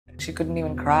She couldn't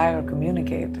even cry or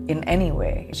communicate in any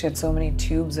way. She had so many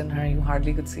tubes in her, you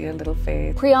hardly could see her little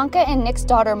face. Priyanka and Nick's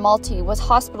daughter Malti was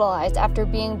hospitalized after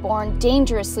being born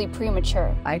dangerously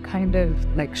premature. I kind of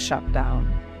shut down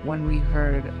when we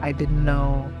heard. I didn't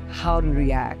know how to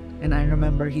react. And I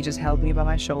remember he just held me by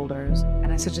my shoulders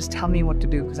and I said, just tell me what to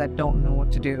do because I don't know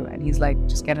what to do. And he's like,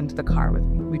 just get into the car with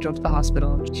me. We drove to the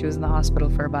hospital. She was in the hospital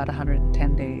for about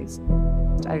 110 days.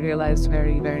 I realized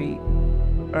very, very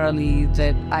early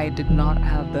that I did not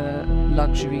have the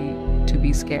luxury to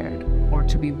be scared or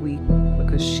to be weak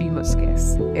because she was scared.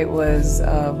 It was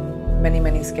many,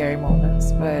 many scary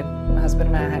moments, but my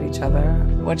husband and I had each other.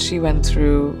 What she went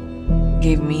through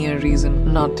gave me a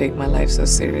reason not to take my life so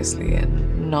seriously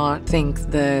and not think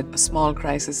that a small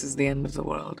crisis is the end of the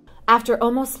world. After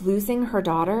almost losing her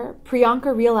daughter,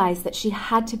 Priyanka realized that she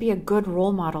had to be a good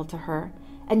role model to her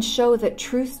and show that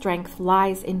true strength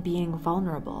lies in being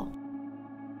vulnerable.